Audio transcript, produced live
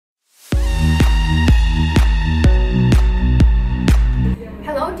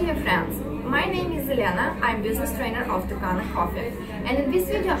Tucano Coffee. And in this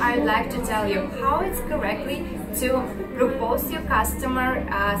video I would like to tell you how it's correctly to propose your customer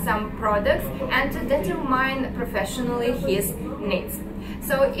some products and to determine professionally his needs.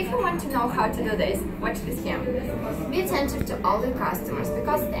 So if you want to know how to do this, watch this here. Be attentive to all your customers,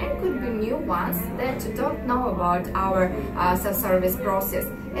 because there could be new ones that don't know about our self-service process,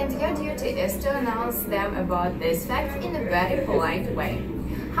 and your duty is to announce them about this fact in a very polite way.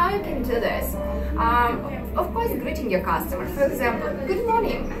 How you can do this? Of course, greeting your customer. For example, good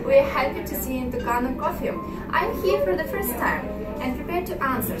morning, we are happy to see you in Tucano Coffee. I'm here for the first time and prepared to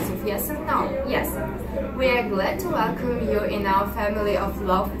answer with yes or no. Yes, we are glad to welcome you in our family of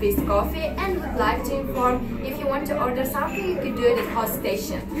Love Peace Coffee and would like to inform if you want to order something, you can do it at host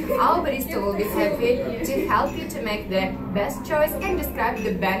station. Our barista will be happy to help you to make the best choice and describe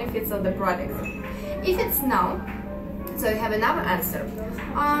the benefits of the product. If it's no, so you have another answer.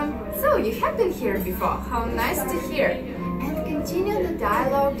 So you have been here before, how nice to hear. And continue the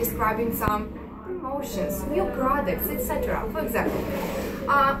dialogue describing some promotions, new products, etc. For example,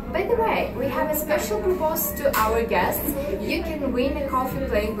 by the way, we have a special proposal to our guests. You can win a coffee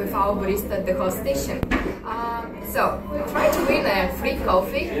playing with our barista at the host station. So try to win a free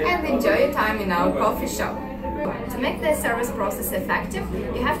coffee and enjoy your time in our coffee shop. To make the service process effective,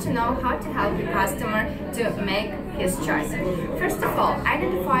 you have to know how to help your customer to make his choice. First of all,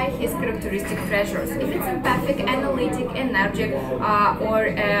 identify his characteristic treasures, if it's empathic, analytic, energetic, or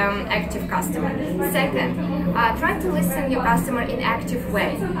active customer. Second, try to listen to your customer in active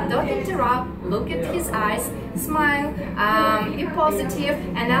way. Don't interrupt, look at his eyes, smile, be positive,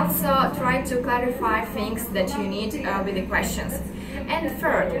 and also try to clarify things that you need with the questions. And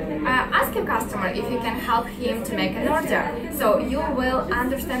third, ask your customer if you can help him to make an order, so you will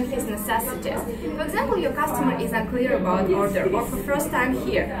understand his necessities. For example, your customer is unclear about order or for first time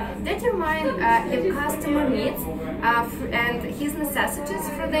here. Determine your customer needs and his necessities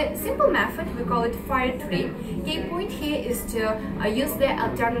through the simple method, we call it fire tree. Key point here is to use the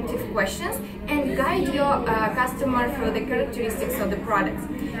alternative questions and guide your customer through the characteristics of the products.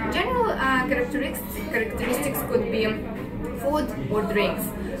 General characteristics could be food or drinks,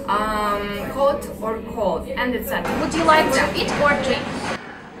 hot or cold, and etc. Would you like to eat or drink?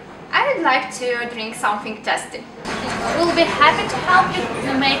 I would like to drink something tasty. We'll be happy to help you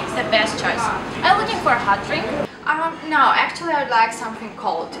to make the best choice. Are you looking for a hot drink? No, actually I would like something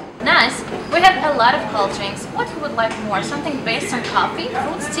cold. Nice! We have a lot of cold drinks. What you would like more? Something based on coffee,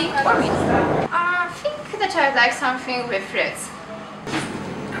 fruits, tea, or meat? I think that I would like something with fruits.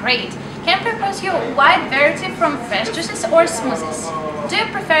 Great! Can I propose you a wide variety from fresh juices or smoothies? Do you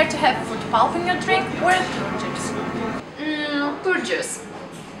prefer to have fruit pulp in your drink or fruit juice? Fruit juice.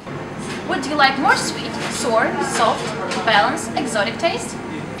 Would you like more sweet, sour, soft, balanced, exotic taste?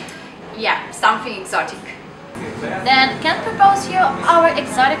 Yeah, something exotic. Then can I propose you our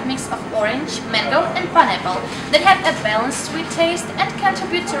exotic mix of orange, mango and pineapple that have a balanced sweet taste and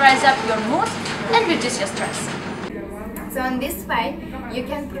contribute to rise up your mood and reduce your stress. So in this way, you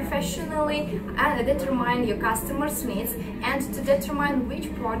can professionally determine your customer's needs and to determine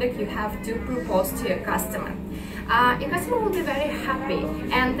which product you have to propose to your customer. Your customer will be very happy,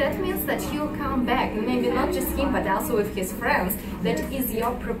 and that means that he will come back, maybe not just him but also with his friends. That is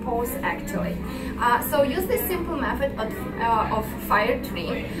your proposal actually. So use this simple method of fire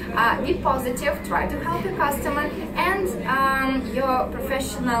tree. Be positive, try to help your customer, and your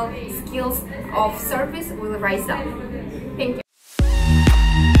professional skills of service will rise up.